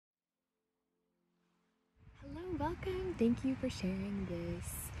welcome. Thank you for sharing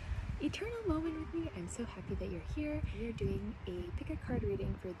this eternal moment with me. I'm so happy that you're here. We're doing a pick a card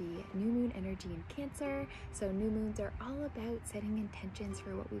reading for the new moon energy in Cancer. So new moons are all about setting intentions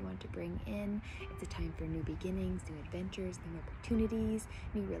for what we want to bring in. It's a time for new beginnings, new adventures, new opportunities,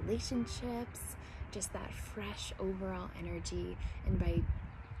 new relationships, just that fresh overall energy. And by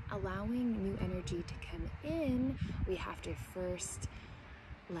allowing new energy to come in, we have to first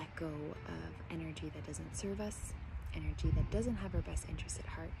let go of energy that doesn't serve us, energy that doesn't have our best interest at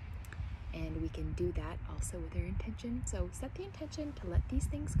heart. And we can do that also with our intention. So set the intention to let these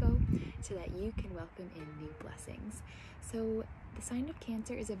things go so that you can welcome in new blessings. So the sign of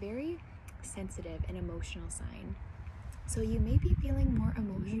Cancer is a very sensitive and emotional sign. So you may be feeling more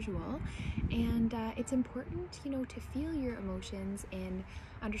emotional, and it's important, to feel your emotions and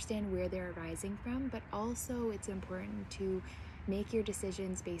understand where they're arising from, but also it's important to make your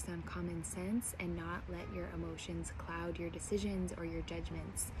decisions based on common sense and not let your emotions cloud your decisions or your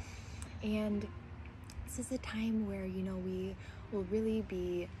judgments. And this is a time where, we will really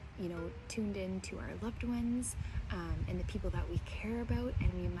be, tuned in to our loved ones and the people that we care about,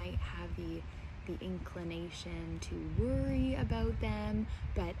 and we might have the inclination to worry about them,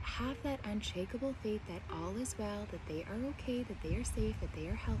 but have that unshakable faith that all is well, that they are okay, that they are safe, that they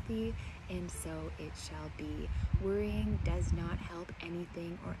are healthy, and so it shall be. Worrying does not help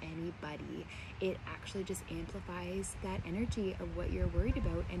anything or anybody. It actually just amplifies that energy of what you're worried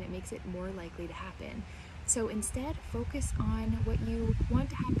about, and it makes it more likely to happen. So instead, focus on what you want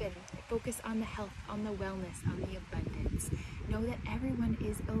to happen. Focus on the health, on the wellness, on the abundance. Know that everyone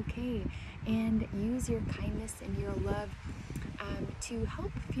is okay, and use your kindness and your love to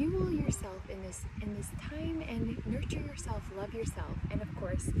help fuel yourself in this time, and nurture yourself, love yourself, and of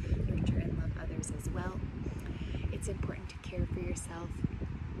course, nurture and love others as well. It's important to care for yourself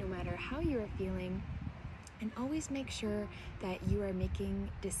no matter how you are feeling. And always make sure that you are making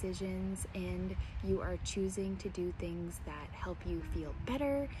decisions and you are choosing to do things that help you feel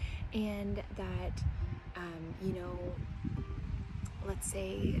better, and that, let's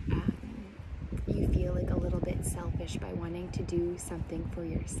say you feel like a little bit selfish by wanting to do something for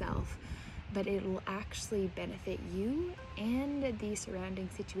yourself, but it will actually benefit you and the surrounding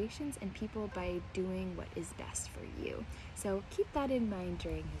situations and people by doing what is best for you. So keep that in mind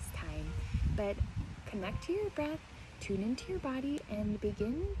during this time. But connect to your breath, tune into your body, and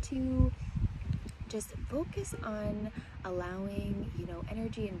begin to just focus on allowing,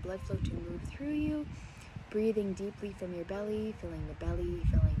 energy and blood flow to move through you, breathing deeply from your belly, filling the belly,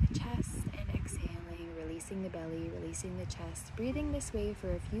 filling the chest, and exhaling, releasing the belly, releasing the chest, breathing this way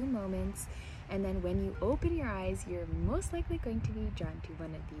for a few moments. And then when you open your eyes, you're most likely going to be drawn to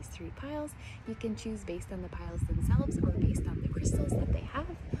one of these three piles. You can choose based on the piles themselves or based on the crystals that they have.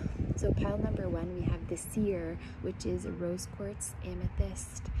 So pile number 1, we have the Seer, which is rose quartz,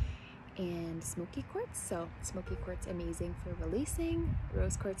 amethyst, and smoky quartz. So smoky quartz, amazing for releasing,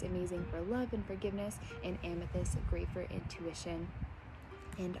 rose quartz, amazing for love and forgiveness, and amethyst, great for intuition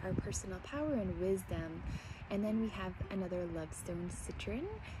and our personal power and wisdom. And then we have another love stone, citron,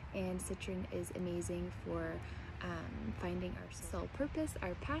 and citron is amazing for finding our soul purpose,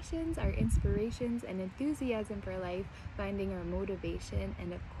 our passions, our inspirations, and enthusiasm for life, finding our motivation,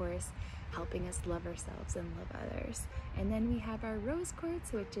 and of course helping us love ourselves and love others. And then we have our rose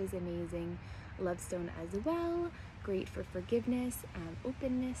quartz, which is amazing love stone as well, great for forgiveness,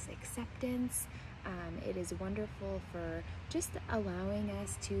 openness, acceptance. It is wonderful for just allowing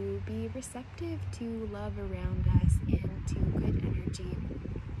us to be receptive to love around us and to good energy.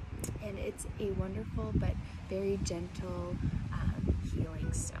 And it's a wonderful but very gentle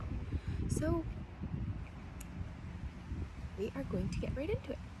healing stone. So we are going to get right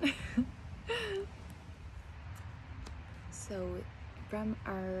into it. So from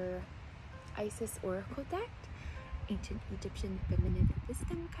our Isis Oracle deck, Ancient Egyptian Feminine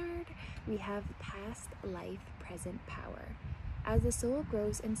Wisdom card, we have Past Life, Present Power. As the soul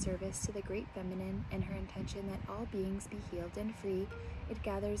grows in service to the Great Feminine and her intention that all beings be healed and free, it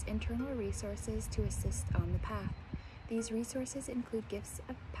gathers internal resources to assist on the path. These resources include gifts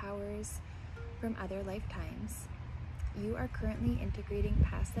of powers from other lifetimes. You are currently integrating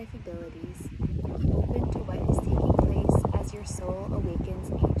past life abilities. Be open to what is taking place as your soul awakens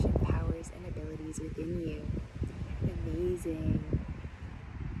ancient powers and abilities within you. Amazing.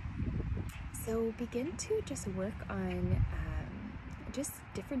 So begin to just work on just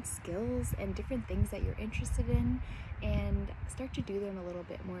different skills and different things that you're interested in, and start to do them a little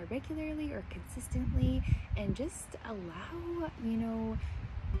bit more regularly or consistently, and just allow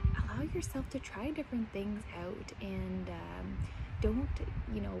yourself to try different things out, and don't,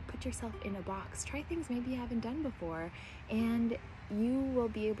 put yourself in a box. Try things maybe you haven't done before, and you will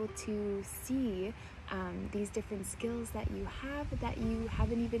be able to see these different skills that you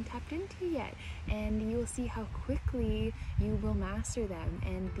haven't even tapped into yet, and you will see how quickly you will master them.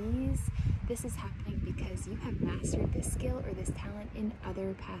 And this is happening because you have mastered this skill or this talent in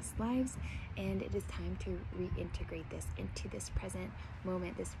other past lives, and it is time to reintegrate this into this present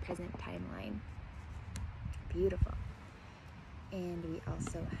moment, this present timeline. Beautiful. And we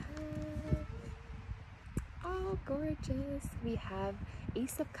also have, oh gorgeous, we have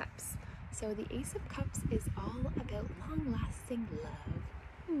Ace of Cups. So the Ace of Cups is all about long-lasting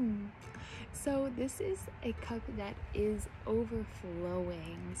love. So this is a cup that is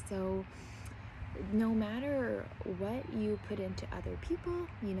overflowing. So no matter what you put into other people,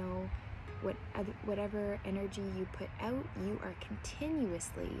 whatever energy you put out, you are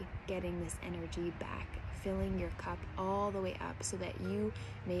continuously getting this energy back, filling your cup all the way up so that you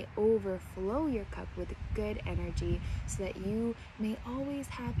may overflow your cup with good energy, so that you may always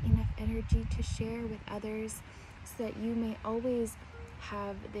have enough energy to share with others, so that you may always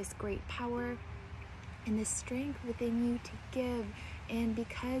have this great power and this strength within you to give. And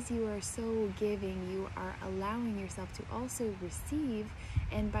because you are so giving, you are allowing yourself to also receive,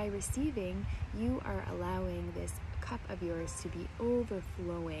 and by receiving, you are allowing this cup of yours to be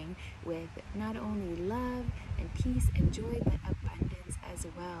overflowing with not only love and peace and joy, but abundance as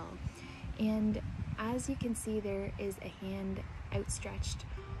well. And as you can see, there is a hand outstretched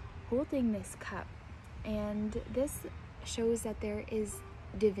holding this cup, and this shows that there is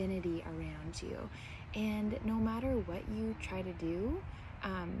divinity around you. And no matter what you try to do,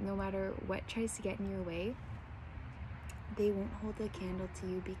 no matter what tries to get in your way, they won't hold a candle to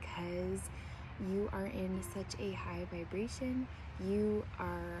you, because you are in such a high vibration. You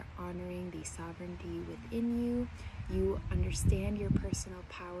are honoring the sovereignty within you. You understand your personal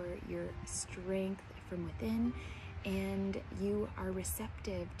power, your strength from within, and you are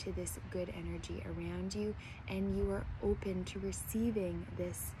receptive to this good energy around you, and you are open to receiving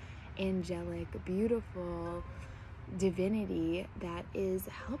this angelic, beautiful divinity that is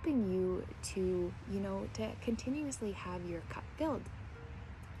helping you to, to continuously have your cup filled.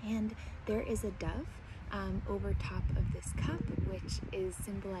 And there is a dove over top of this cup, which is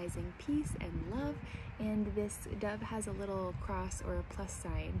symbolizing peace and love, and this dove has a little cross or a plus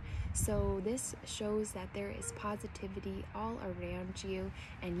sign. So this shows that there is positivity all around you,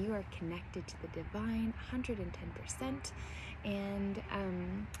 and you are connected to the divine 110%, and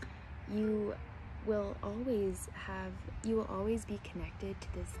you will always be connected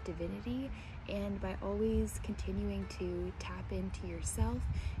to this divinity. And by always continuing to tap into yourself,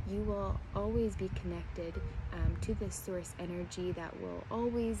 you will always be connected to this source energy that will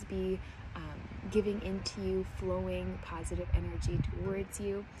always be giving into you, flowing positive energy towards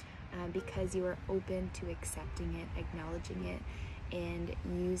you, because you are open to accepting it, acknowledging it, and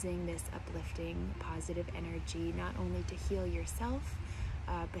using this uplifting positive energy not only to heal yourself,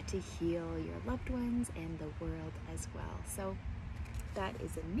 but to heal your loved ones and the world as well. So that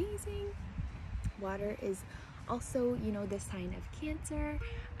is amazing. Water is also, the sign of Cancer,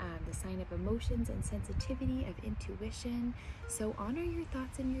 the sign of emotions and sensitivity, of intuition. So honor your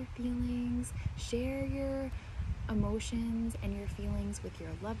thoughts and your feelings. Share your emotions and your feelings with your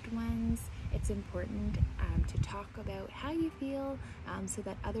loved ones. It's important to talk about how you feel, so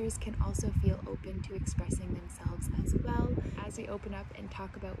that others can also feel open to expressing themselves as well. As we open up and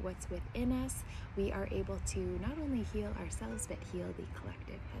talk about what's within us, we are able to not only heal ourselves, but heal the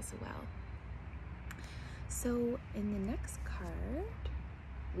collective as well. So in the next card,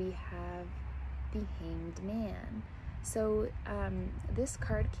 we have the Hanged Man. So this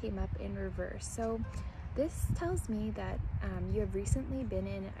card came up in reverse. So this tells me that you have recently been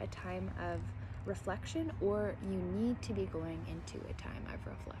in a time of reflection, or you need to be going into a time of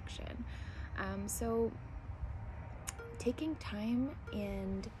reflection. So taking time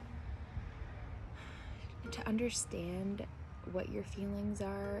and to understand what your feelings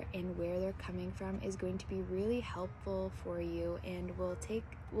are and where they're coming from is going to be really helpful for you, and will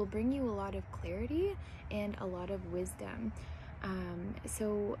bring you a lot of clarity and a lot of wisdom.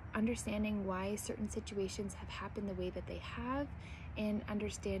 So understanding why certain situations have happened the way that they have, and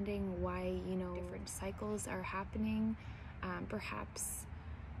understanding why, different cycles are happening, perhaps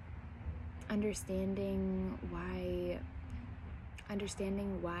understanding why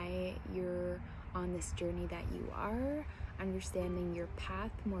you're on this journey that you are, understanding your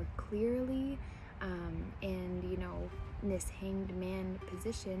path more clearly, and in this Hanged Man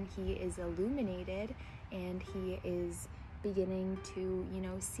position, he is illuminated, and he is beginning to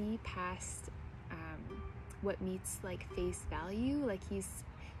see past what meets like face value. Like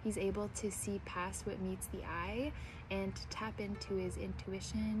he's able to see past what meets the eye and to tap into his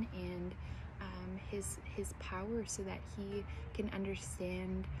intuition and his power, so that he can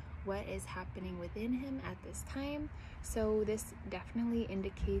understand what is happening within him at this time. So this definitely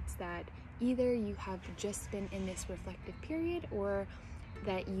indicates that either you have just been in this reflective period, or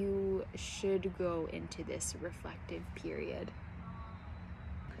that you should go into this reflective period.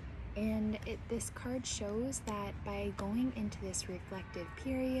 And this card shows that by going into this reflective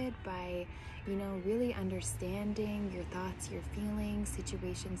period, by, you know, really understanding your thoughts, your feelings,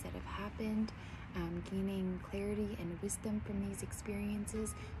 situations that have happened, gaining clarity and wisdom from these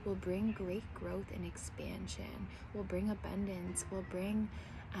experiences will bring great growth and expansion, will bring abundance, will bring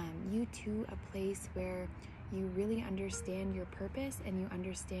you to a place where you really understand your purpose and you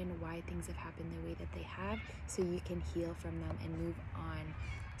understand why things have happened the way that they have, so you can heal from them and move on.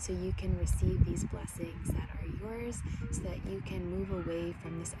 So you can receive these blessings that are yours, so that you can move away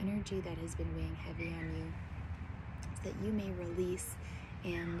from this energy that has been weighing heavy on you, so that you may release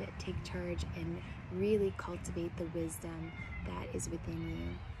and take charge and really cultivate the wisdom that is within you.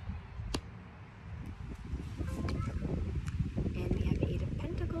 And we have Eight of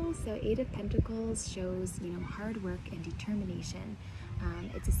Pentacles. So Eight of Pentacles shows, you know, hard work and determination.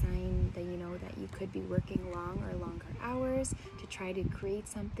 It's a sign that, you know, that you could be working long or longer hours to try to create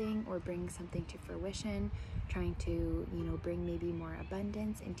something or bring something to fruition, trying to, you know, bring maybe more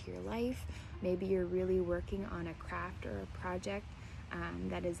abundance into your life. Maybe you're really working on a craft or a project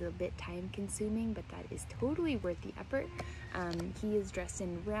that is a bit time consuming, but that is totally worth the effort. He is dressed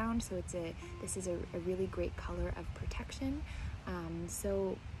in brown, so this is a really great color of protection.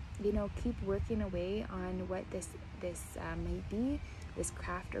 So, you know, keep working away on what this might be, this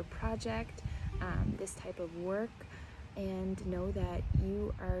craft or project, this type of work, and know that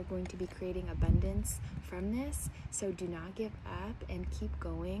you are going to be creating abundance from this. So do not give up and keep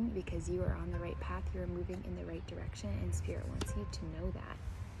going, because you are on the right path. You're moving in the right direction, and Spirit wants you to know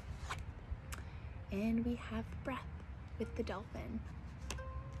that. And we have Breath with the dolphin.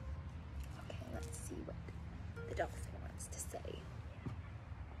 Okay, let's see what the dolphin wants to say.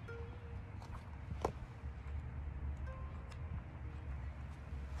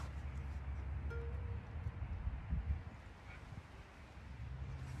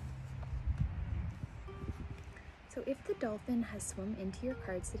 So if the dolphin has swum into your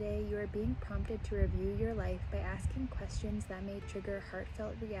cards today, you are being prompted to review your life by asking questions that may trigger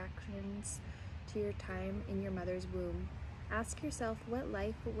heartfelt reactions to your time in your mother's womb. Ask yourself what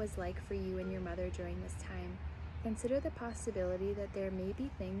life was like for you and your mother during this time. Consider the possibility that there may be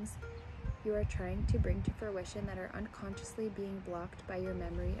things you are trying to bring to fruition that are unconsciously being blocked by your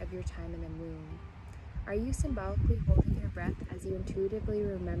memory of your time in the womb. Are you symbolically holding your breath as you intuitively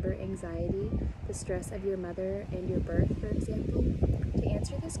remember anxiety, the stress of your mother and your birth, for example? To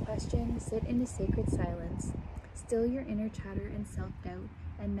answer this question, sit in a sacred silence. Still your inner chatter and self-doubt,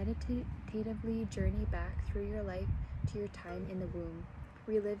 and meditatively journey back through your life to your time in the womb.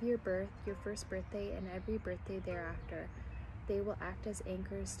 Relive your birth, your first birthday, and every birthday thereafter. They will act as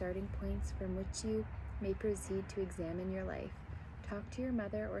anchors, starting points from which you may proceed to examine your life. Talk to your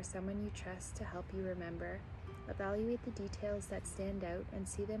mother or someone you trust to help you remember. Evaluate the details that stand out and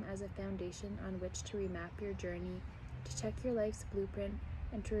see them as a foundation on which to remap your journey, to check your life's blueprint,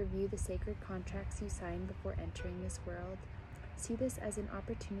 and to review the sacred contracts you signed before entering this world. See this as an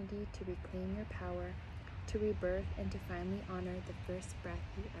opportunity to reclaim your power, to rebirth, and to finally honor the first breath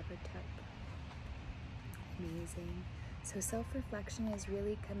you ever took. Amazing. So self-reflection is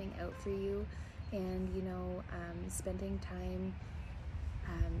really coming out for you, and, you know, spending time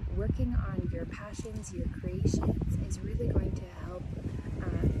working on your passions, your creations is really going to help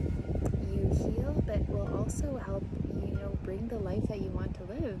you heal, but will also help, you know, bring the life that you want to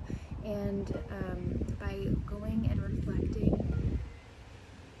live. And by going and reflecting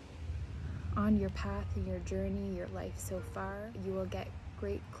on your path and your journey, your life so far, you will get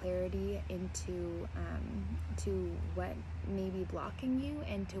great clarity into to what may be blocking you,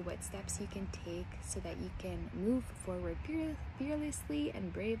 and to what steps you can take so that you can move forward fearlessly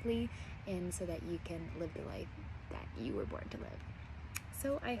and bravely, and so that you can live the life that you were born to live.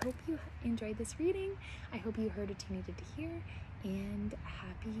 So I hope you enjoyed this reading. I hope you heard what you needed to hear, and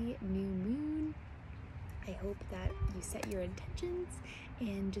happy new moon. I hope that you set your intentions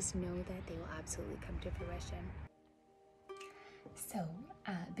and just know that they will absolutely come to fruition. So,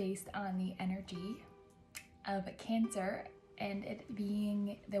 based on the energy of Cancer and it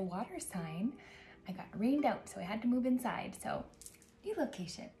being the water sign, I got rained out, so I had to move inside. So, new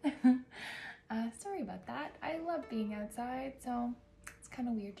location. Sorry about that. I love being outside, so it's kind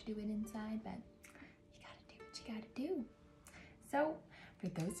of weird to do it inside, but you gotta do what you gotta do. So for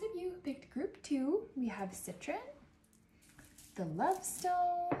those of you who picked group 2, we have Citron, the Love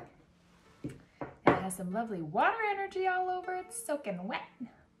Stone. It has some lovely water energy all over it, soaking wet.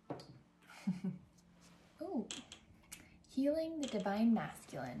 Oh, healing the divine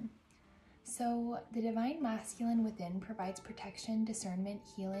masculine. So the divine masculine within provides protection, discernment,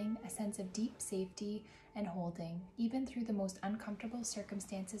 healing, a sense of deep safety and holding, even through the most uncomfortable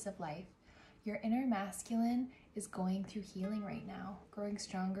circumstances of life. Your inner masculine is going through healing right now, growing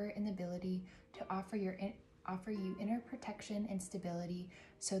stronger in the ability to offer you inner protection and stability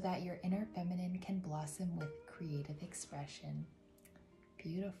so that your inner feminine can blossom with creative expression.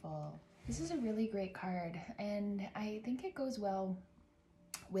 Beautiful. This is a really great card, and I think it goes well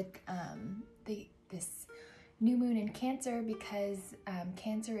with this new moon in Cancer, because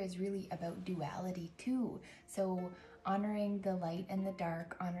Cancer is really about duality too. So honoring the light and the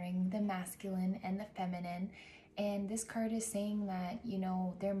dark, honoring the masculine and the feminine. And this card is saying that, you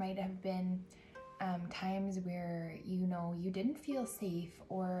know, there might have been times where, you know, you didn't feel safe,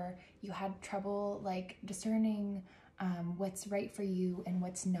 or you had trouble like discerning what's right for you and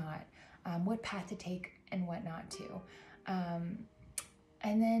what's not, what path to take and what not to.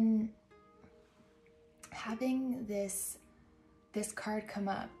 And then having this card come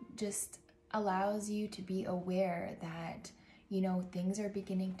up just allows you to be aware that, you know, things are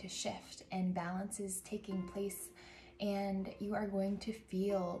beginning to shift and balance is taking place, and you are going to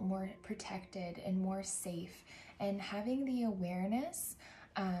feel more protected and more safe. And having the awareness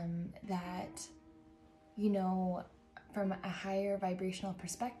that, you know, from a higher vibrational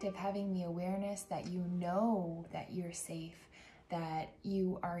perspective, having the awareness that you know that you're safe, that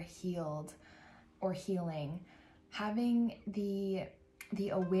you are healed or healing, having the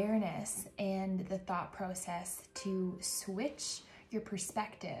awareness and the thought process to switch your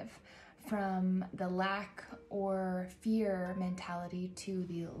perspective from the lack or fear mentality to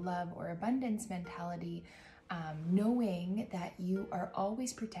the love or abundance mentality, knowing that you are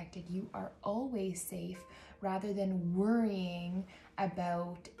always protected, you are always safe, rather than worrying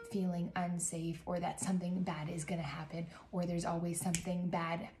about feeling unsafe or that something bad is going to happen or there's always something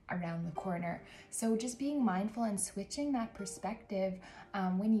bad around the corner. So just being mindful and switching that perspective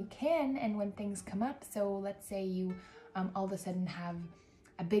when you can and when things come up. So let's say you all of a sudden have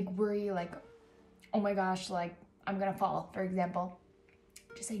a big worry, like, oh my gosh, like I'm gonna fall, for example.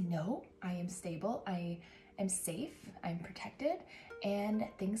 Just say, no, I am stable, I am safe, I'm protected, and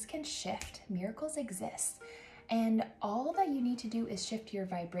things can shift. Miracles exist. And all that you need to do is shift your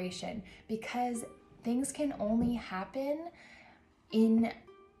vibration, because things can only happen in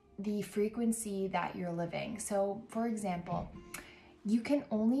the frequency that you're living. So for example, you can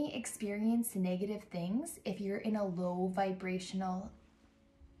only experience negative things if you're in a low vibrational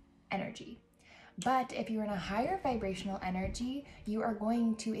energy. But if you're in a higher vibrational energy, you are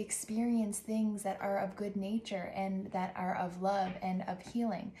going to experience things that are of good nature and that are of love and of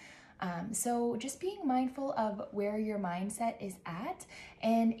healing. So just being mindful of where your mindset is at,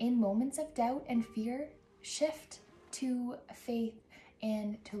 and in moments of doubt and fear, shift to faith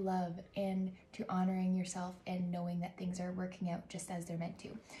and to love and to honoring yourself and knowing that things are working out just as they're meant to.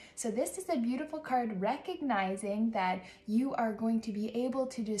 So this is a beautiful card, recognizing that you are going to be able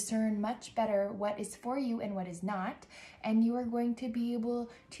to discern much better what is for you and what is not, and you are going to be able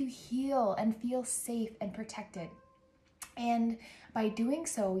to heal and feel safe and protected. And by doing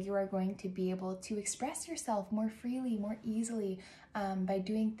so, you are going to be able to express yourself more freely, more easily, by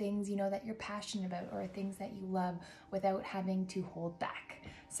doing things, you know, that you're passionate about or things that you love without having to hold back.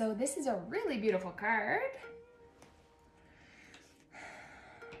 So this is a really beautiful card.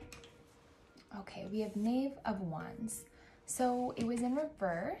 Okay, we have Knave of Wands. So it was in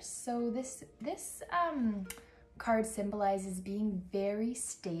reverse. So this card symbolizes being very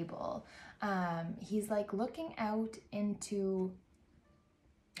stable. He's like looking out into,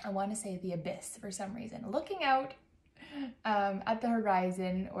 I want to say the abyss for some reason, looking out at the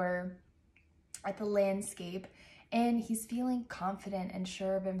horizon or at the landscape, and he's feeling confident and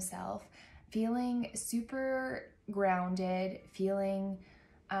sure of himself, feeling super grounded, feeling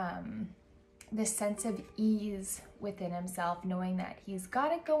this sense of ease within himself, knowing that he's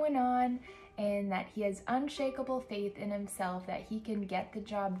got it going on and that he has unshakable faith in himself, that he can get the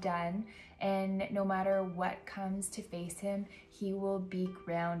job done, and no matter what comes to face him, he will be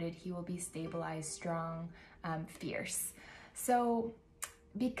grounded, he will be stabilized, strong, fierce. So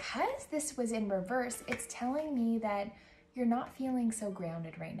because this was in reverse, it's telling me that you're not feeling so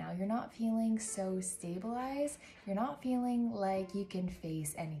grounded right now. You're not feeling so stabilized. You're not feeling like you can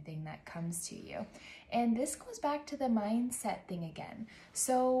face anything that comes to you. And this goes back to the mindset thing again.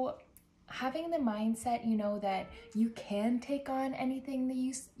 So having the mindset, you know, that you can take on anything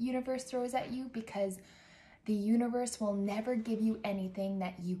the universe throws at you, because the universe will never give you anything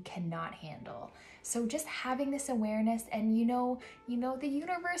that you cannot handle. So just having this awareness, and you know the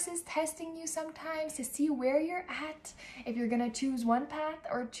universe is testing you sometimes to see where you're at, if you're gonna choose one path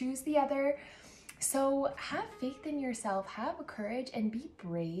or choose the other. So have faith in yourself, have courage, and be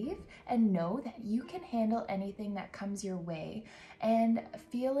brave, and know that you can handle anything that comes your way. And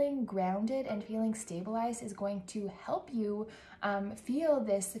feeling grounded and feeling stabilized is going to help you feel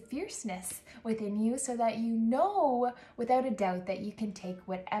this fierceness within you, so that you know without a doubt that you can take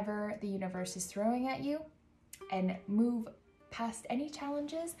whatever the universe is throwing at you and move past any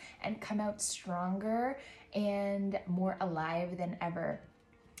challenges and come out stronger and more alive than ever.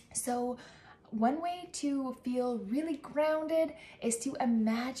 So one way to feel really grounded is to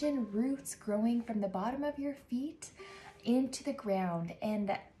imagine roots growing from the bottom of your feet into the ground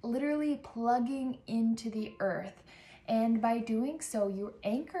and literally plugging into the earth. And by doing so, you're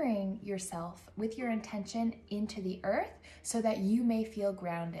anchoring yourself with your intention into the earth so that you may feel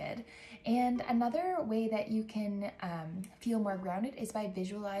grounded. And another way that you can feel more grounded is by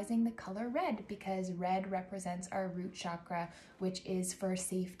visualizing the color red, because red represents our root chakra, which is for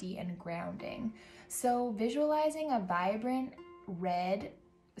safety and grounding. So visualizing a vibrant red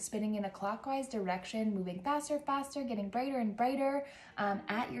spinning in a clockwise direction, moving faster, faster, getting brighter and brighter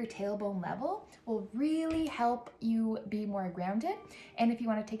at your tailbone level will really help you be more grounded. And if you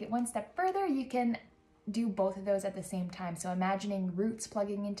want to take it one step further, you can do both of those at the same time. So imagining roots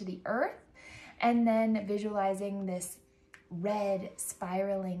plugging into the earth, and then visualizing this red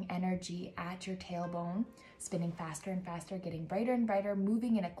spiraling energy at your tailbone, spinning faster and faster, getting brighter and brighter,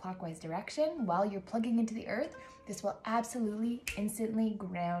 moving in a clockwise direction while you're plugging into the earth. This will absolutely instantly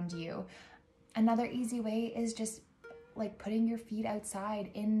ground you. Another easy way is just like putting your feet outside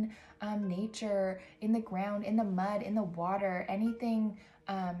in nature, in the ground, in the mud, in the water, anything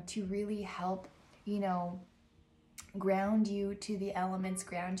to really help, you know, ground you to the elements,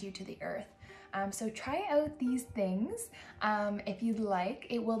 ground you to the earth. So try out these things if you'd like.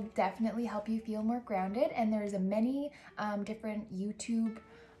 It will definitely help you feel more grounded, and there's many different YouTube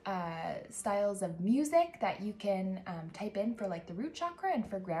styles of music that you can type in for like the root chakra and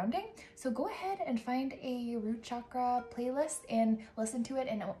for grounding. So go ahead and find a root chakra playlist and listen to it,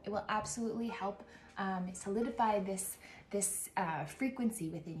 and it will absolutely help solidify this frequency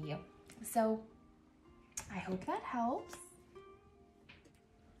within you. So I hope that helps.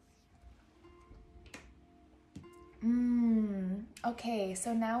 Okay,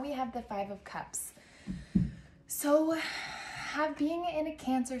 so now we have the 5 of Cups. So being in a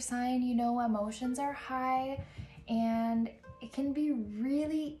Cancer sign, you know, emotions are high, and it can be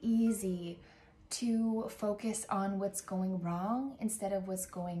really easy to focus on what's going wrong instead of what's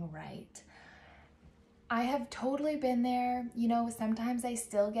going right. I have totally been there. You know, sometimes I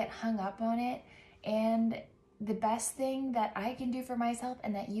still get hung up on it, and the best thing that I can do for myself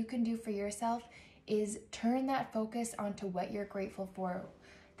and that you can do for yourself is turn that focus onto what you're grateful for,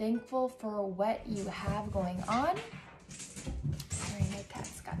 thankful for what you have going on. Sorry, my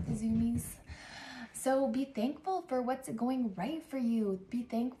cat's got the zoomies. So be thankful for what's going right for you. Be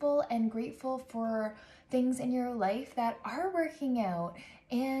thankful and grateful for things in your life that are working out.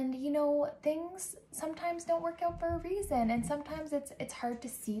 And you know, things sometimes don't work out for a reason, and sometimes it's hard to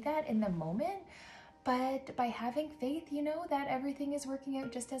see that in the moment. But by having faith, you know, that everything is working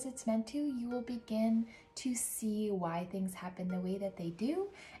out just as it's meant to, you will begin to see why things happen the way that they do,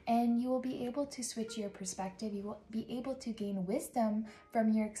 and you will be able to switch your perspective. You will be able to gain wisdom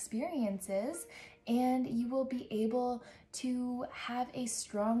from your experiences, and you will be able to have a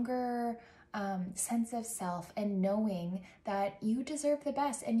stronger sense of self, and knowing that you deserve the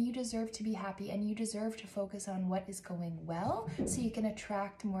best, and you deserve to be happy, and you deserve to focus on what is going well, so you can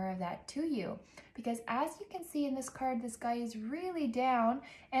attract more of that to you. Because as you can see in this card, this guy is really down,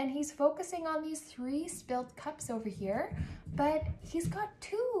 and he's focusing on these 3 spilled cups over here, but he's got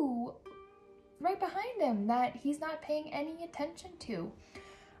 2 right behind him that he's not paying any attention to.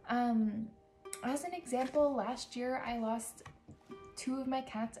 As an example, last year I lost 2 of my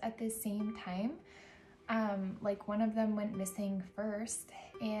cats at the same time. Like one of them went missing first,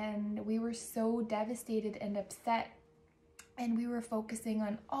 and we were so devastated and upset, and we were focusing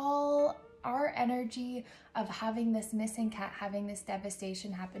on all our energy of having this missing cat, having this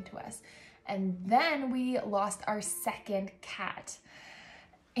devastation happen to us. And then we lost our 2nd cat.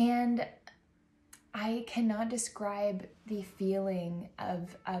 And I cannot describe the feeling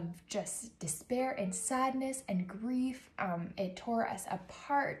of just despair and sadness and grief. It tore us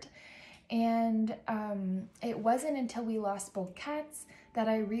apart. And it wasn't until we lost both cats that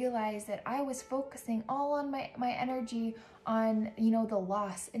I realized that I was focusing all on my energy on, you know, the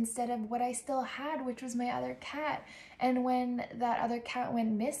loss instead of what I still had, which was my other cat. And when that other cat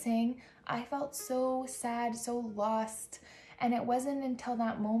went missing, I felt so sad, so lost. And it wasn't until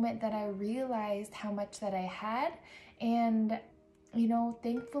that moment that I realized how much that I had. And, you know,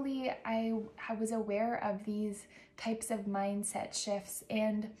 thankfully I was aware of these types of mindset shifts,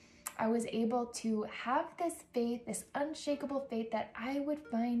 and I was able to have this faith, this unshakable faith that I would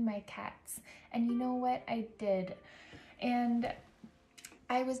find my cats. And you know what? I did. And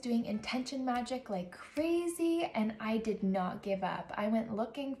I was doing intention magic like crazy, and I did not give up. I went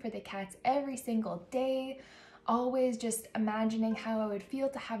looking for the cats every single day, always just imagining how I would feel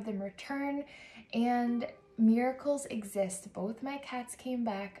to have them return. And miracles exist. Both my cats came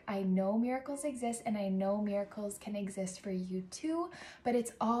back. I know miracles exist, and I know miracles can exist for you too, but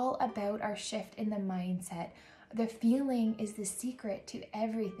it's all about our shift in the mindset. The feeling is the secret to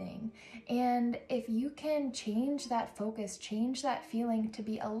everything. And if you can change that focus, change that feeling to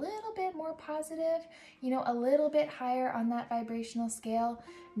be a little bit more positive, you know, a little bit higher on that vibrational scale,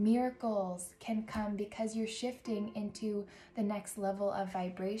 miracles can come because you're shifting into the next level of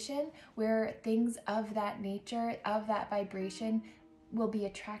vibration where things of that nature, of that vibration, will be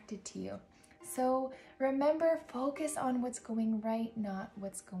attracted to you. So remember, focus on what's going right, not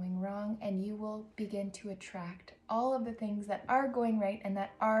what's going wrong, and you will begin to attract all of the things that are going right and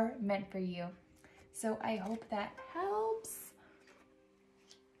that are meant for you. So I hope that helps.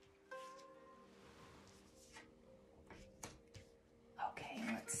 Okay,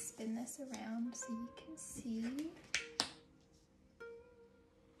 let's spin this around so you can see.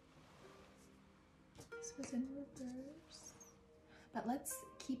 This was in reverse. But let's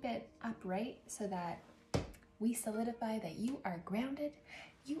keep it upright so that we solidify that you are grounded,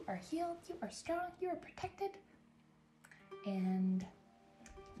 you are healed, you are strong, you are protected, and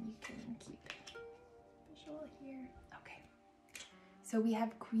you can keep visual here. Okay, so we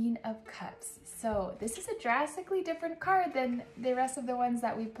have Queen of Cups. So this is a drastically different card than the rest of the ones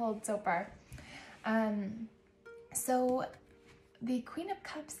that we've pulled so far. So the Queen of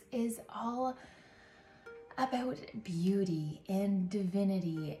Cups is all about beauty and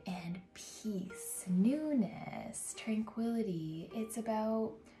divinity and peace, newness, tranquility. It's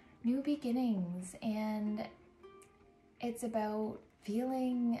about new beginnings, and it's about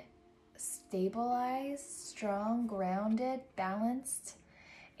feeling stabilized, strong, grounded, balanced.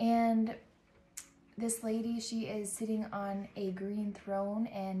 And this lady, she is sitting on a green throne,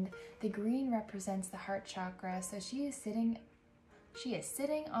 and the green represents the heart chakra. So she is sitting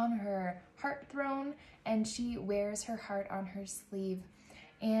on her heart throne, and she wears her heart on her sleeve,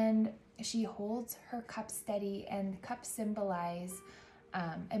 and she holds her cup steady, and cups symbolize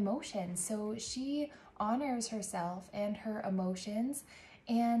emotion. So she honors herself and her emotions,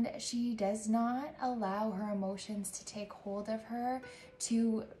 and she does not allow her emotions to take hold of her,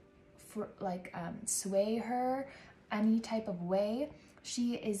 to sway her any type of way.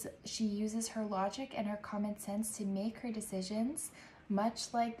 She uses her logic and her common sense to make her decisions,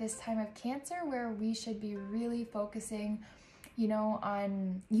 much like this time of Cancer, where we should be really focusing, you know,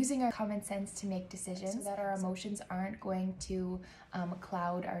 on using our common sense to make decisions so that our emotions aren't going to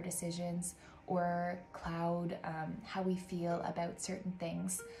cloud our decisions or cloud how we feel about certain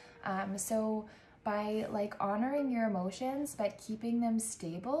things. So by like honoring your emotions, but keeping them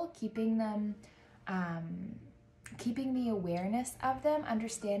stable, keeping the awareness of them,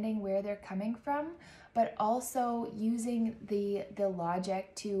 understanding where they're coming from, but also using the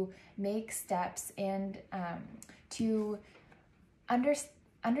logic to make steps and to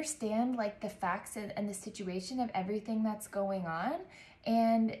understand like the facts and the situation of everything that's going on,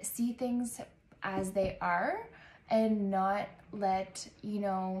 and see things as they are, and not let, you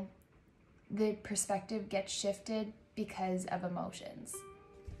know, the perspective get shifted because of emotions.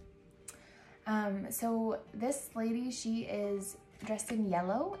 So this lady, she is dressed in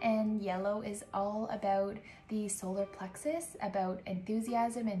yellow, and yellow is all about the solar plexus, about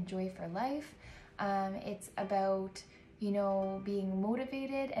enthusiasm and joy for life. It's about, you know, being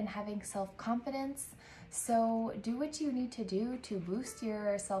motivated and having self-confidence. So do what you need to do to boost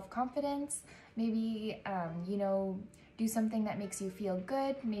your self-confidence. Maybe, you know, do something that makes you feel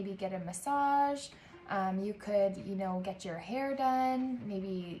good. Maybe get a massage. You could, you know, get your hair done.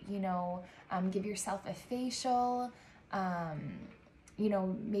 Maybe, you know, give yourself a facial. You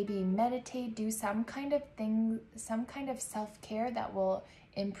know, maybe meditate, do some kind of thing, some kind of self-care that will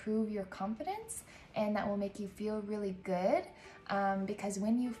improve your confidence and that will make you feel really good. Because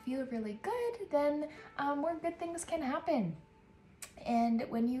when you feel really good, then more good things can happen. And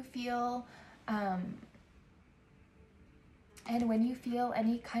when you feel And when you feel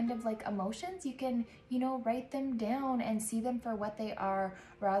any kind of like emotions, you can, you know, write them down and see them for what they are,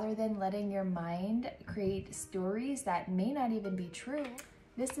 rather than letting your mind create stories that may not even be true.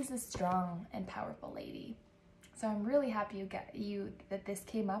 This is a strong and powerful lady. So I'm really happy that this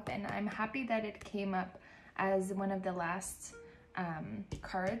came up, and I'm happy that it came up as one of the last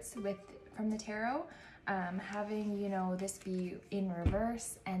cards from the tarot. Having, you know, this be in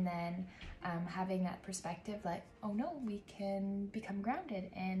reverse, and then having that perspective like, oh no, we can become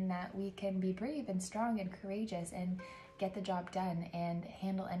grounded, and that we can be brave and strong and courageous and get the job done and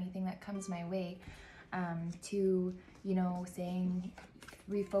handle anything that comes my way, to, you know,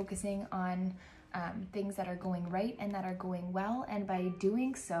 refocusing on things that are going right and that are going well. And by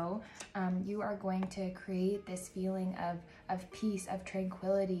doing so, you are going to create this feeling of peace, of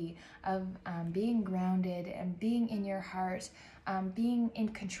tranquility, of being grounded and being in your heart, being in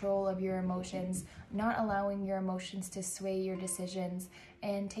control of your emotions, not allowing your emotions to sway your decisions,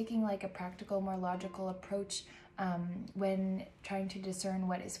 and taking like a practical, more logical approach when trying to discern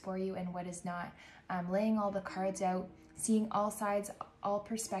what is for you and what is not. Laying all the cards out, seeing all sides, all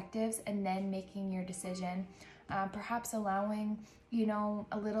perspectives, and then making your decision. Perhaps allowing, you know,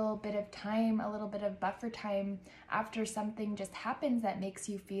 a little bit of time, a little bit of buffer time after something just happens that makes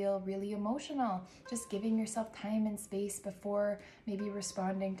you feel really emotional. Just giving yourself time and space before maybe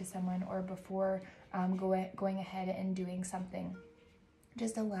responding to someone, or before going ahead and doing something.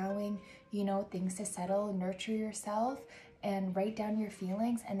 Just allowing, you know, things to settle, nurture yourself, and write down your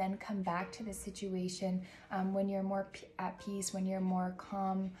feelings, and then come back to the situation when you're more at peace, when you're more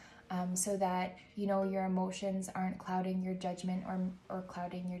calm, so that, you know, your emotions aren't clouding your judgment or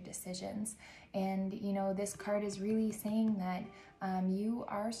clouding your decisions. And, you know, this card is really saying that you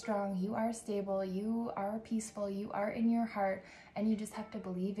are strong, you are stable, you are peaceful, you are in your heart, and you just have to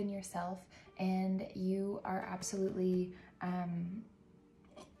believe in yourself, and you are absolutely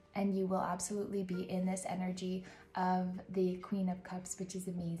and you will absolutely be in this energy of the Queen of Cups, which is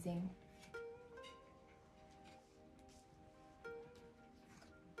amazing.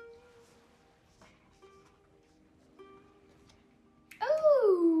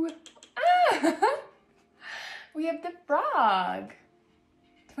 Oh! Ah! We have the Frog.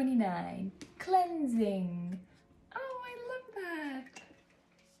 29. Cleansing. Oh, I love that.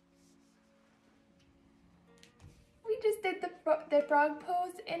 We just did the frog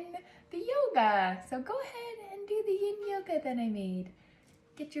pose in the yoga. So go ahead and do the yin yoga that I made.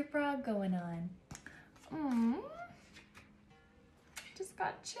 Get your frog going on. Just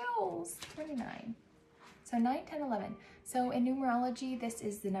got chills. 29. So 9, 10, 11. So in numerology, this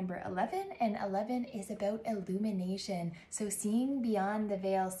is the number 11, and 11 is about illumination. So seeing beyond the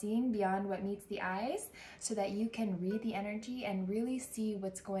veil, seeing beyond what meets the eyes, so that you can read the energy and really see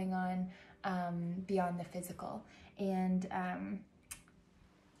what's going on beyond the physical. And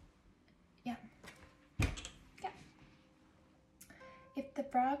yeah. If the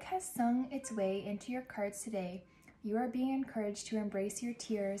frog has sung its way into your cards today, you are being encouraged to embrace your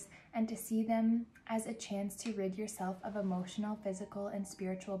tears and to see them as a chance to rid yourself of emotional, physical, and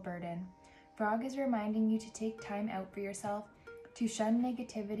spiritual burden. Frog is reminding you to take time out for yourself, to shun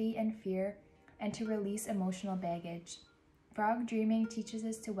negativity and fear, and to release emotional baggage. Frog dreaming teaches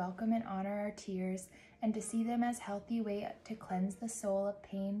us to welcome and honor our tears, and to see them as a healthy way to cleanse the soul of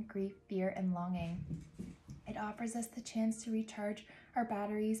pain, grief, fear, and longing. It offers us the chance to recharge our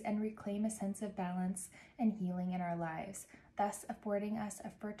batteries and reclaim a sense of balance and healing in our lives, thus affording us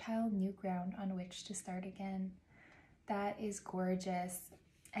a fertile new ground on which to start again. That is gorgeous,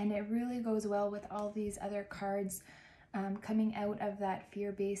 and it really goes well with all these other cards coming out of that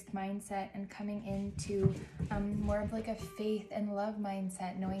fear-based mindset and coming into more of like a faith and love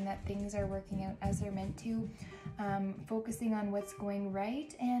mindset, knowing that things are working out as they're meant to, focusing on what's going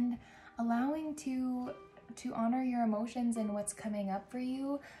right, and allowing to honor your emotions and what's coming up for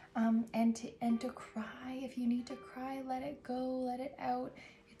you, and to cry. If you need to cry, let it go, let it out.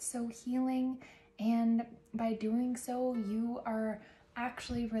 It's so healing, and by doing so, you are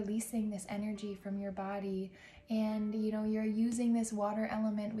actually releasing this energy from your body, and you know, you're using this water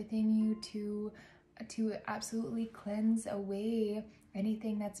element within you to absolutely cleanse away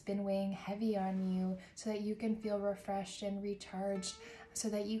anything that's been weighing heavy on you, so that you can feel refreshed and recharged, so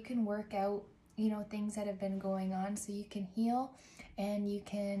that you can work out, you know, things that have been going on, so you can heal and you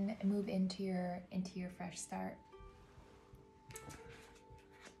can move into your fresh start.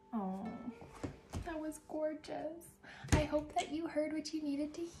 Oh, that was gorgeous. I hope that you heard what you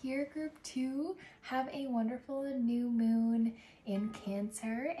needed to hear, group 2. Have a wonderful new moon in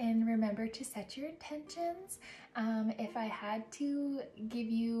Cancer, and remember to set your intentions. If I had to give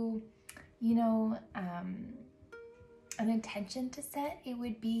you, you know, an intention to set, it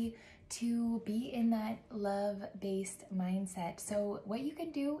would be to be in that love-based mindset. So what you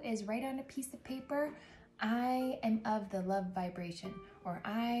can do is write on a piece of paper, I am of the love vibration, or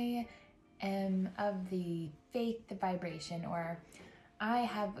I am of the faith vibration, or I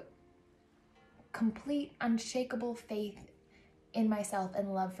have complete unshakable faith in myself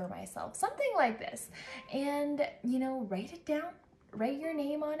and love for myself, something like this. And you know, write it down, write your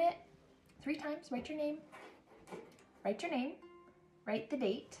name on it 3 times, write your name, write the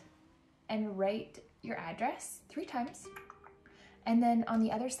date, and write your address 3 times. And then on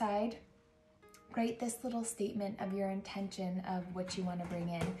the other side, write this little statement of your intention of what you want to bring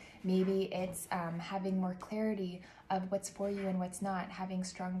in. Maybe it's having more clarity of what's for you and what's not, having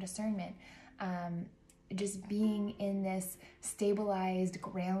strong discernment, just being in this stabilized,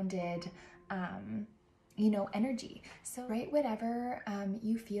 grounded, you know, energy. So write whatever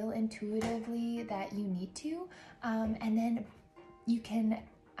you feel intuitively that you need to, and then you can,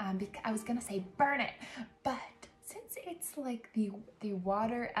 I was gonna say burn it, but since it's like the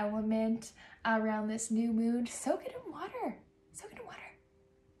water element around this new moon, soak it in water, soak it in water.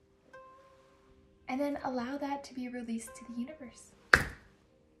 And then allow that to be released to the universe.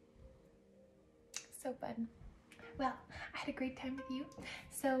 So fun. Well, I had a great time with you.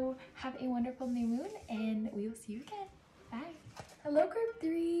 So have a wonderful new moon, and we will see you again. Bye. Hello, group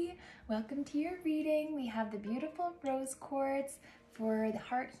 3. Welcome to your reading. We have the beautiful rose quartz for the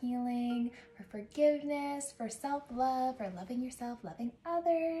heart healing, for forgiveness, for self-love, for loving yourself, loving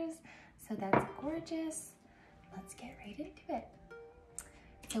others. So that's gorgeous. Let's get right into it.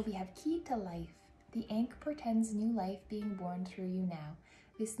 So we have key to life. The ink portends new life being born through you now.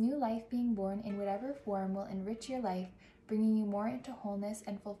 This new life being born in whatever form will enrich your life, bringing you more into wholeness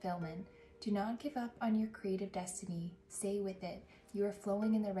and fulfillment. Do not give up on your creative destiny. Stay with it. You are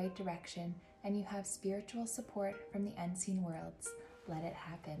flowing in the right direction, and you have spiritual support from the unseen worlds. Let it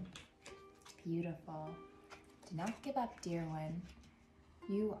happen. Beautiful. Do not give up, dear one.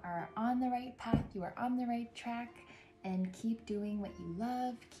 You are on the right path. You are on the right track, and keep doing what you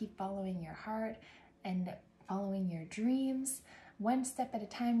love. Keep following your heart and following your dreams. One step at a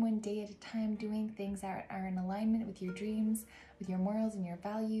time, one day at a time, doing things that are in alignment with your dreams, with your morals and your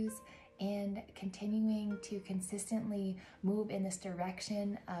values, and continuing to consistently move in this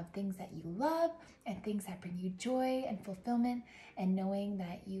direction of things that you love and things that bring you joy and fulfillment, and knowing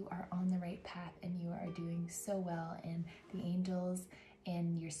that you are on the right path and you are doing so well, and the angels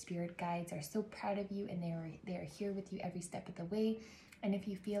and your spirit guides are so proud of you, and they are here with you every step of the way. And if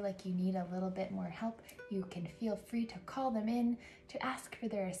you feel like you need a little bit more help, you can feel free to call them in to ask for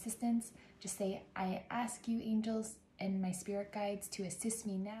their assistance. Just say, I ask you, angels and my spirit guides, to assist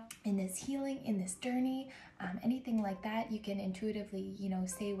me now in this healing, in this journey, anything like that. You can intuitively, you know,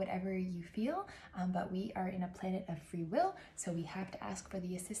 say whatever you feel, but we are in a planet of free will, so we have to ask for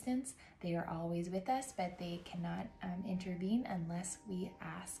the assistance. They are always with us, but they cannot intervene unless we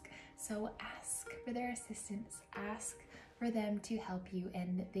ask. So ask for their assistance, ask for them to help you,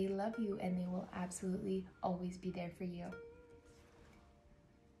 and they love you, and they will absolutely always be there for you.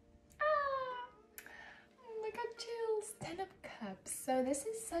 I got chills. 10 of Cups. So this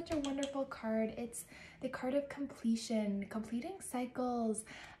is such a wonderful card. It's the card of completion, completing cycles.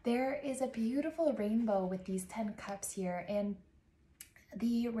 There is a beautiful rainbow with these 10 cups here, and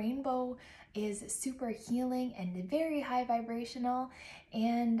the rainbow is super healing and very high vibrational,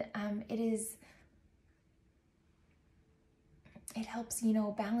 and it helps, you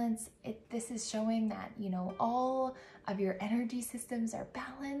know, balance it. This is showing that, you know, all of your energy systems are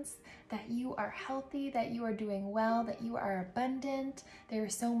balanced, that you are healthy, that you are doing well, that you are abundant.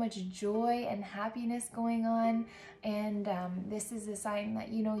 There's so much joy and happiness going on. And this is a sign that,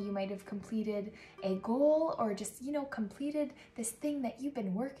 you know, you might have completed a goal, or just, you know, completed this thing that you've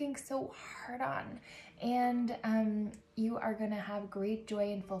been working so hard on. And you are going to have great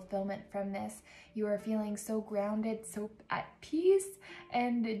joy and fulfillment from this. You are feeling so grounded, so at peace,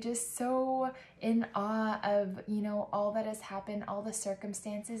 and just so in awe of, you know, all that has happened, all the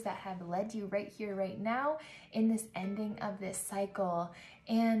circumstances that have led you right here, right now, in this ending of this cycle.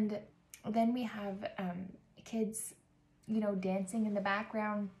 And then we have kids, you know, dancing in the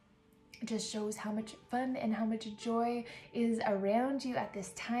background. Just shows how much fun and how much joy is around you at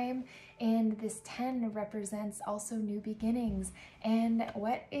this time. And this 10 represents also new beginnings. And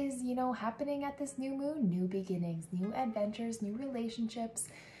what is, you know, happening at this new moon? New beginnings, new adventures, new relationships,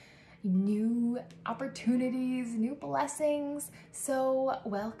 new opportunities, new blessings. So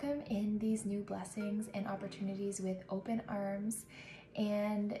welcome in these new blessings and opportunities with open arms,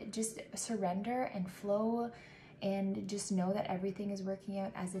 and just surrender and flow and just know that everything is working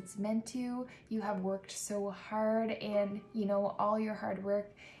out as it's meant to. You have worked so hard, and you know, all your hard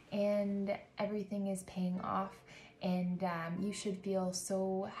work and everything is paying off, and you should feel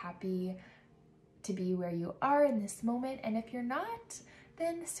so happy to be where you are in this moment. And if you're not,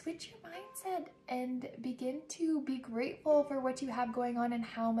 then switch your mindset and begin to be grateful for what you have going on and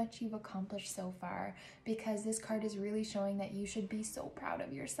how much you've accomplished so far, because this card is really showing that you should be so proud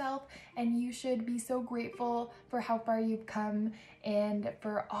of yourself, and you should be so grateful for how far you've come and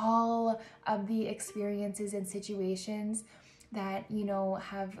for all of the experiences and situations that, you know,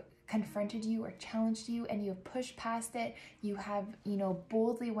 have confronted you or challenged you, and you've pushed past it. You have, you know,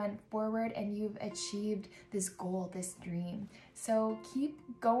 boldly went forward, and you've achieved this goal, this dream. So keep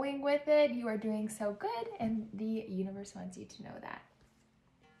going with it. You are doing so good, and the universe wants you to know that.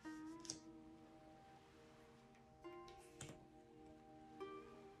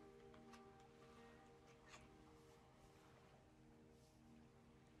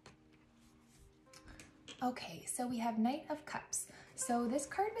 Okay, so we have Knight of Cups. So this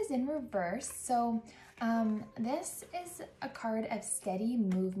card was in reverse. So this is a card of steady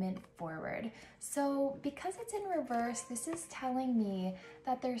movement forward. So because it's in reverse, this is telling me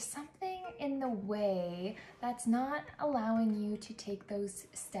that there's something in the way that's not allowing you to take those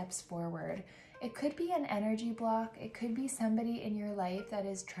steps forward. It could be an energy block. It could be somebody in your life that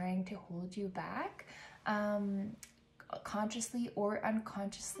is trying to hold you back, consciously or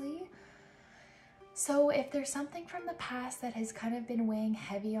unconsciously. So if there's something from the past that has kind of been weighing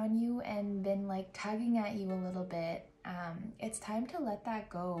heavy on you and been like tugging at you a little bit, it's time to let that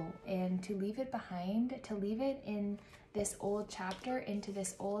go and to leave it behind, to leave it in this old chapter, into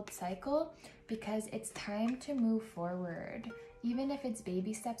this old cycle, because it's time to move forward. Even if it's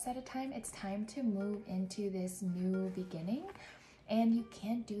baby steps at a time, it's time to move into this new beginning. And you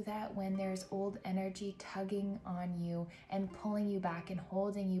can't do that when there's old energy tugging on you and pulling you back and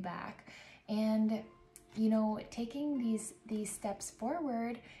holding you back. And, you know, taking these steps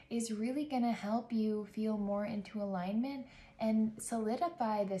forward is really going to help you feel more into alignment and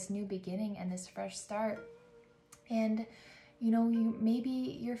solidify this new beginning and this fresh start. And, you know, maybe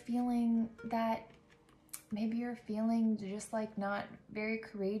you're feeling just like not very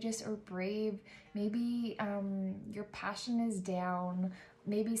courageous or brave. Maybe your passion is down.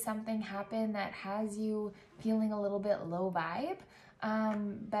 Maybe something happened that has you feeling a little bit low vibe.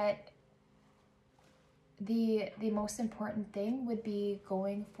 But the most important thing would be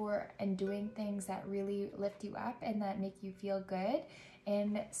going for and doing things that really lift you up and that make you feel good,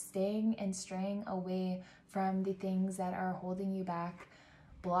 and staying and straying away from the things that are holding you back,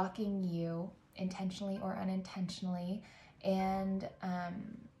 blocking you intentionally or unintentionally, and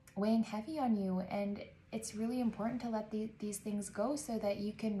weighing heavy on you. And it's really important to let these things go so that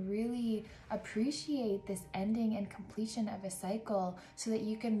you can really appreciate this ending and completion of a cycle, so that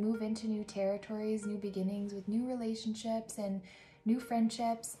you can move into new territories, new beginnings with new relationships and new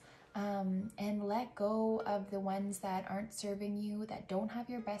friendships, and let go of the ones that aren't serving you, that don't have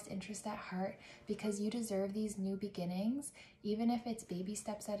your best interest at heart, because you deserve these new beginnings. Even if it's baby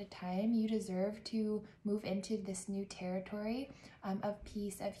steps at a time, you deserve to move into this new territory of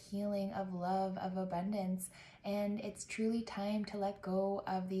peace, of healing, of love, of abundance. And it's truly time to let go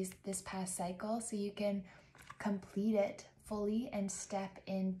of this past cycle so you can complete it fully and step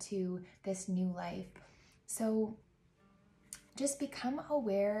into this new life. So just become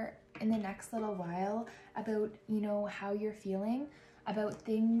aware in the next little while about, you know, how you're feeling, about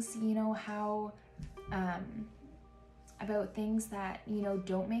things, you know, how, about things that, you know,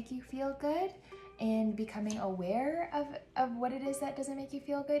 don't make you feel good, and becoming aware of what it is that doesn't make you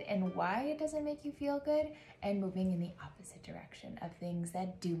feel good and why it doesn't make you feel good, and moving in the opposite direction of things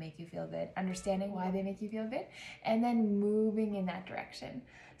that do make you feel good, understanding why they make you feel good, and then moving in that direction.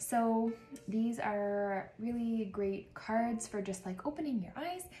 So these are really great cards for just like opening your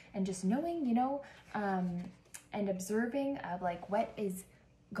eyes and just knowing, you know, and observing of like what is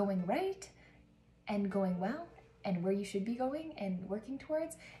going right and going well, and where you should be going and working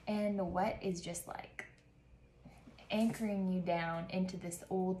towards, and what is just like anchoring you down into this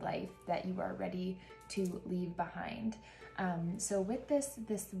old life that you are ready to leave behind. So with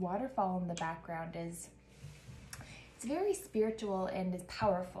this waterfall in the background it's very spiritual and is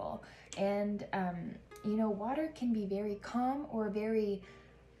powerful. And you know, water can be very calm or very,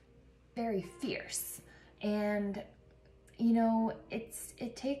 very fierce. And you know,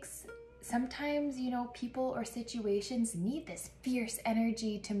 it takes, sometimes, you know, people or situations need this fierce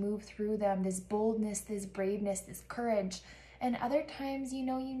energy to move through them, this boldness, this braveness, this courage. And other times, you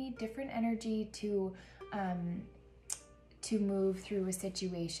know, you need different energy to to move through a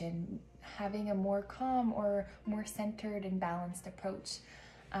situation, having a more calm or more centered and balanced approach.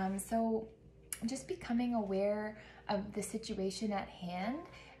 So just becoming aware of the situation at hand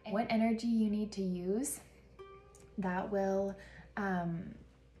and what energy you need to use that will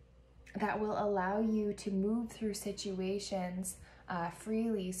allow you to move through situations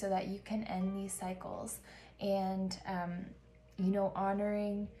freely, so that you can end these cycles. And you know,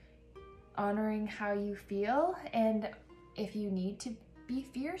 honoring how you feel, and if you need to be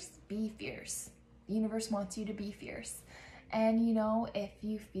fierce, be fierce. The universe wants you to be fierce. And you know, if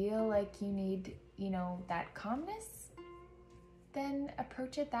you feel like you need, you know, that calmness, then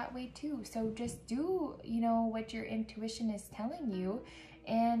approach it that way too. So just do, you know, what your intuition is telling you,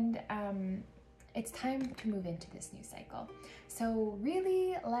 and it's time to move into this new cycle. So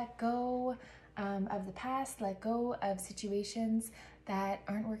really let go of the past, let go of situations that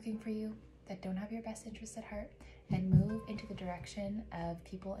aren't working for you, that don't have your best interests at heart, and move into the direction of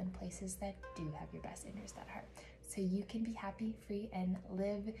people and places that do have your best interests at heart. So you can be happy, free, and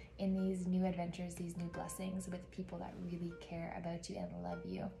live in these new adventures, these new blessings with people that really care about you and love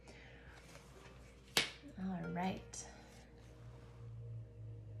you. All right.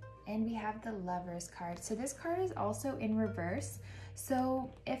 And we have the Lovers card. So this card is also in reverse. So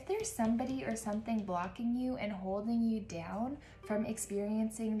if there's somebody or something blocking you and holding you down from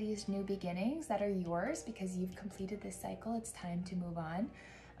experiencing these new beginnings that are yours because you've completed this cycle, it's time to move on.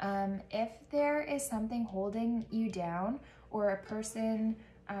 If there is something holding you down, or a person,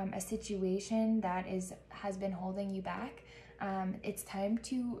 a situation that has been holding you back, it's time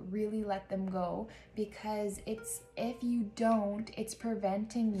to really let them go, because if you don't, it's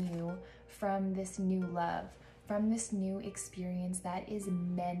preventing you from this new love, from this new experience that is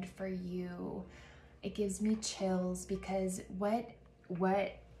meant for you. It gives me chills, because what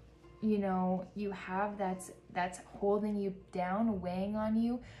you know you have that's holding you down, weighing on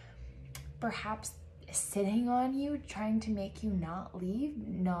you, perhaps sitting on you, trying to make you not leave,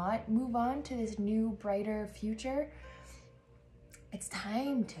 not move on to this new, brighter future. It's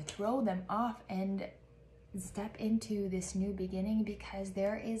time to throw them off and step into this new beginning, because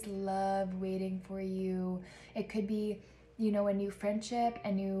there is love waiting for you. It could be, you know, a new friendship,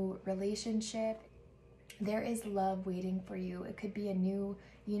 a new relationship. There is love waiting for you. It could be a new,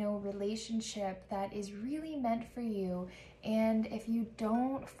 you know, relationship that is really meant for you. And if you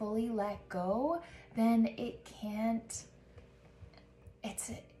don't fully let go, then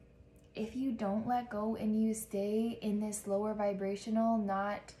if you don't let go and you stay in this lower vibrational,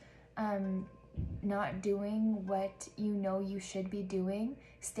 not doing what you know you should be doing,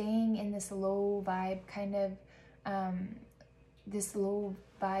 staying in this low vibe kind of, this low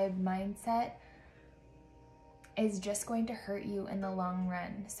vibe mindset, is just going to hurt you in the long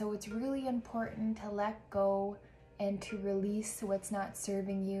run. So it's really important to let go and to release what's not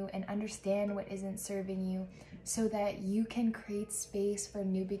serving you and understand what isn't serving you, so that you can create space for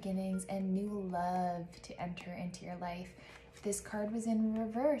new beginnings and new love to enter into your life. This card was in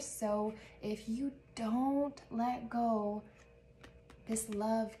reverse, so if you don't let go, this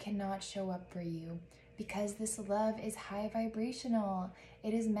love cannot show up for you, because this love is high vibrational.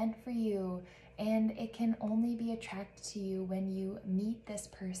 It is meant for you, and it can only be attracted to you when you meet this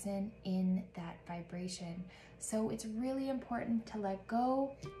person in that vibration. So it's really important to let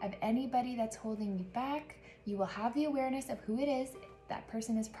go of anybody that's holding you back. You will have the awareness of who it is. That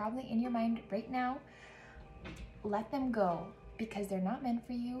person is probably in your mind right now. Let them go, because they're not meant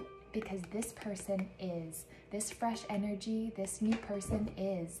for you, because this person is. This fresh energy, this new person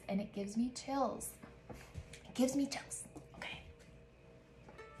is, and it gives me chills. It gives me chills. Okay.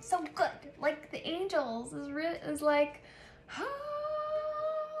 So good. Like the angels is like,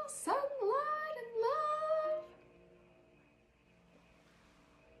 sunlight and love,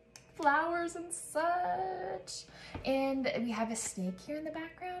 flowers and such. And we have a snake here in the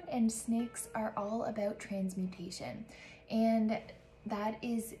background, and snakes are all about transmutation. And that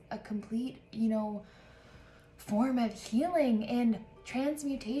is a complete, you know, form of healing and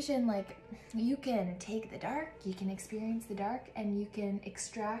transmutation. Like, you can take the dark, you can experience the dark, and you can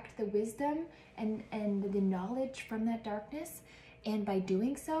extract the wisdom and the knowledge from that darkness. And by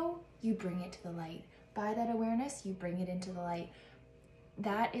doing so, you bring it to the light. By that awareness, you bring it into the light.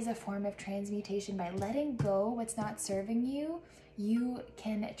 That is a form of transmutation. By letting go what's not serving you, you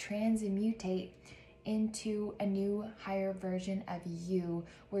can transmutate into a new, higher version of you,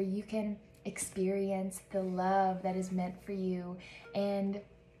 where you can experience the love that is meant for you. And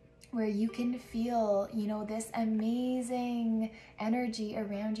where you can feel, you know, this amazing energy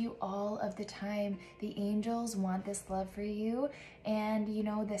around you all of the time. The angels want this love for you, and you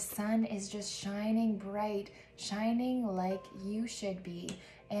know, the sun is just shining bright, shining like you should be.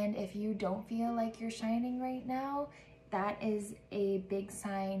 And if you don't feel like you're shining right now, that is a big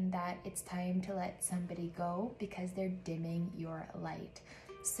sign that it's time to let somebody go, because they're dimming your light.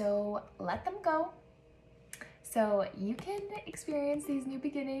 So let them go, so you can experience these new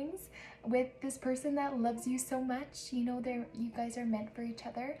beginnings with this person that loves you so much. You know, you guys are meant for each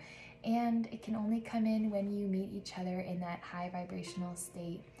other, and it can only come in when you meet each other in that high vibrational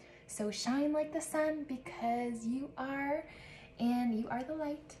state. So shine like the sun, because you are, and you are the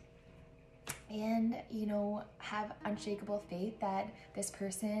light. And, you know, have unshakable faith that this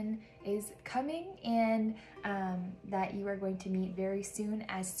person is coming, and that you are going to meet very soon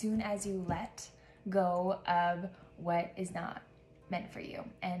as you let go of what is not meant for you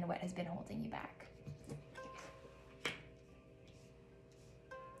and what has been holding you back.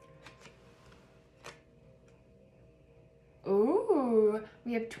 Ooh,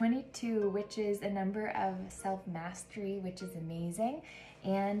 we have 22, which is a number of self-mastery, which is amazing.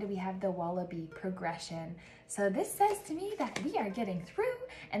 And we have the wallaby progression. So this says to me that we are getting through,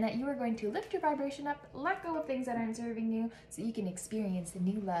 and that you are going to lift your vibration up, let go of things that aren't serving you, so you can experience the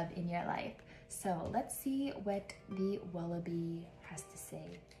new love in your life. So let's see what the wallaby has to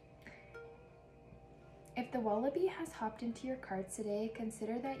say. If the wallaby has hopped into your cards today,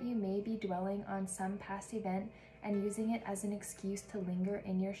 consider that you may be dwelling on some past event and using it as an excuse to linger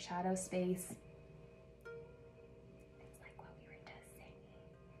in your shadow space. It's like what we were just saying.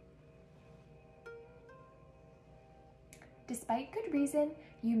 Despite good reason,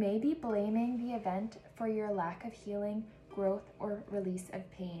 you may be blaming the event for your lack of healing, growth, or release of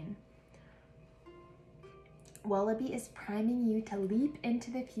pain. Wallaby is priming you to leap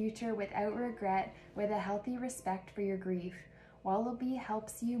into the future without regret, with a healthy respect for your grief. Wallaby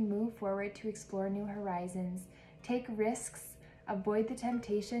helps you move forward to explore new horizons. Take risks, avoid the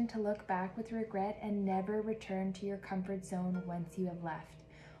temptation to look back with regret, and never return to your comfort zone once you have left.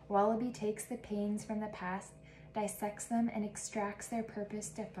 Wallaby takes the pains from the past, dissects them, and extracts their purpose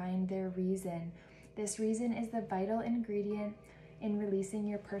to find their reason. This reason is the vital ingredient in releasing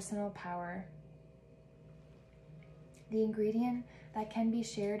your personal power. The ingredient that can be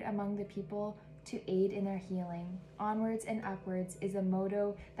shared among the people to aid in their healing. Onwards and upwards is a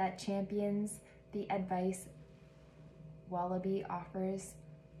motto that champions the advice Wallaby offers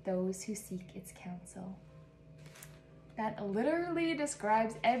those who seek its counsel. That literally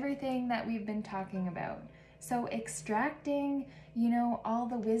describes everything that we've been talking about. So extracting, you know, all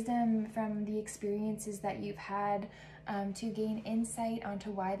the wisdom from the experiences that you've had to gain insight onto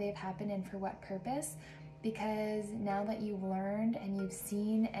why they've happened and for what purpose. Because now that you've learned and you've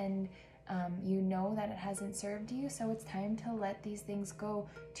seen and you know that it hasn't served you, so it's time to let these things go,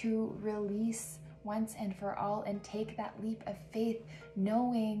 to release once and for all, and take that leap of faith,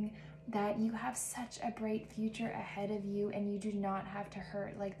 knowing that you have such a bright future ahead of you, and you do not have to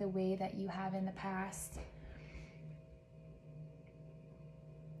hurt like the way that you have in the past.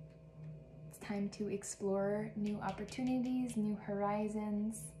 It's time to explore new opportunities, new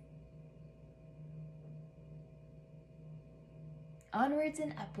horizons. Onwards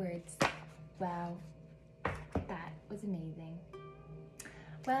and upwards. Wow, that was amazing.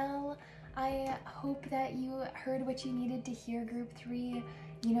 Well, I hope that you heard what you needed to hear, Group 3.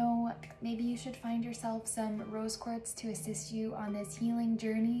 You know, maybe you should find yourself some rose quartz to assist you on this healing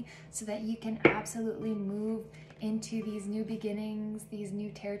journey, so that you can absolutely move into these new beginnings, these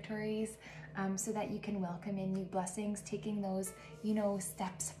new territories, so that you can welcome in new blessings, taking those, you know,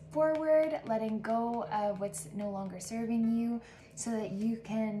 steps forward, letting go of what's no longer serving you, so that you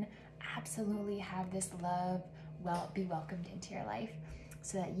can absolutely have this love be welcomed into your life,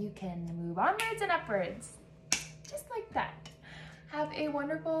 so that you can move onwards and upwards, just like that. Have a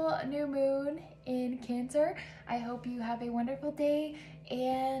wonderful new moon in Cancer. I hope you have a wonderful day,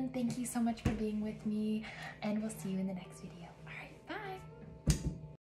 and thank you so much for being with me, and we'll see you in the next video.